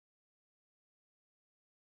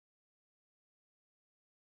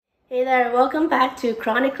Hey there, welcome back to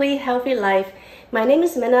Chronically Healthy Life. My name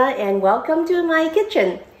is Minna and welcome to my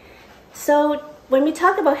kitchen. So when we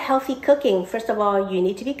talk about healthy cooking, first of all, you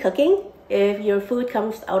need to be cooking. If your food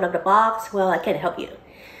comes out of the box, well, I can't help you.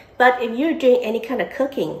 But if you're doing any kind of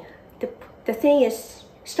cooking, the thing is,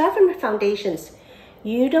 start from the foundations.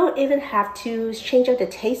 You don't even have to change out the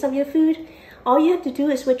taste of your food. All you have to do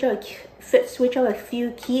is switch out a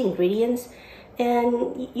few key ingredients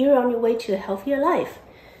and you're on your way to a healthier life.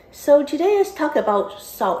 So today let's talk about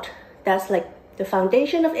salt. That's like the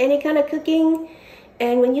foundation of any kind of cooking.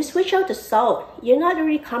 And when you switch out the salt, you're not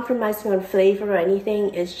really compromising on flavor or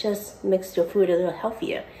anything. It just makes your food a little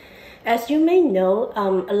healthier. As you may know,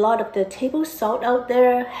 a lot of the table salt out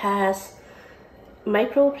there has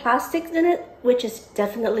microplastics in it, which is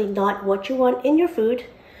definitely not what you want in your food.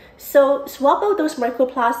 So swap out those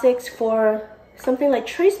microplastics for something like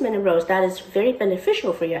trace minerals that is very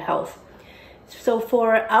beneficial for your health. So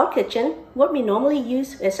for our kitchen, what we normally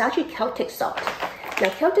use is actually Celtic salt. Now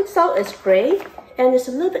Celtic salt is gray and it's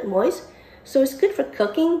a little bit moist, so it's good for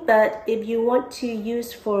cooking. But if you want to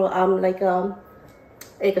use for like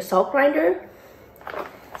a salt grinder,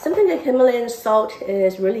 something like Himalayan salt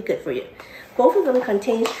is really good for you. Both of them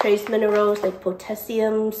contain trace minerals like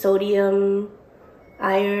potassium, sodium,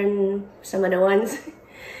 iron, some other ones.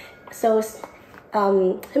 So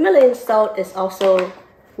Himalayan salt is also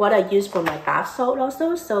what I use for my bath salt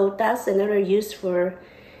also. So that's another use for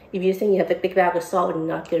if you think you have a big bag of salt and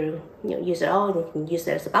not going to use it all, you can use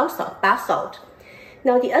it as a bath salt.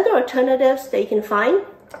 Now the other alternatives that you can find,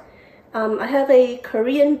 I have a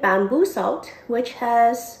Korean bamboo salt, which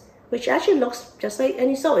actually looks just like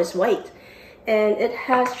any salt. It's white and it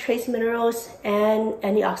has trace minerals and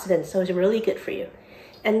antioxidants, so it's really good for you.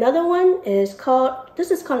 Another one is called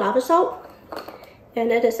lava salt,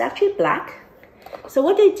 and it is actually black. So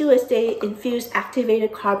what they do is they infuse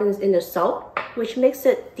activated carbons in the salt, which makes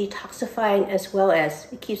it detoxifying as well as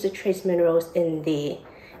it keeps the trace minerals in the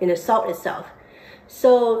salt itself.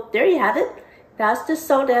 So there you have it. That's the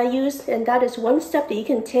salt that I use, and that is one step that you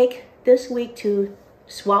can take this week to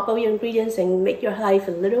swap out your ingredients and make your life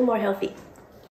a little more healthy.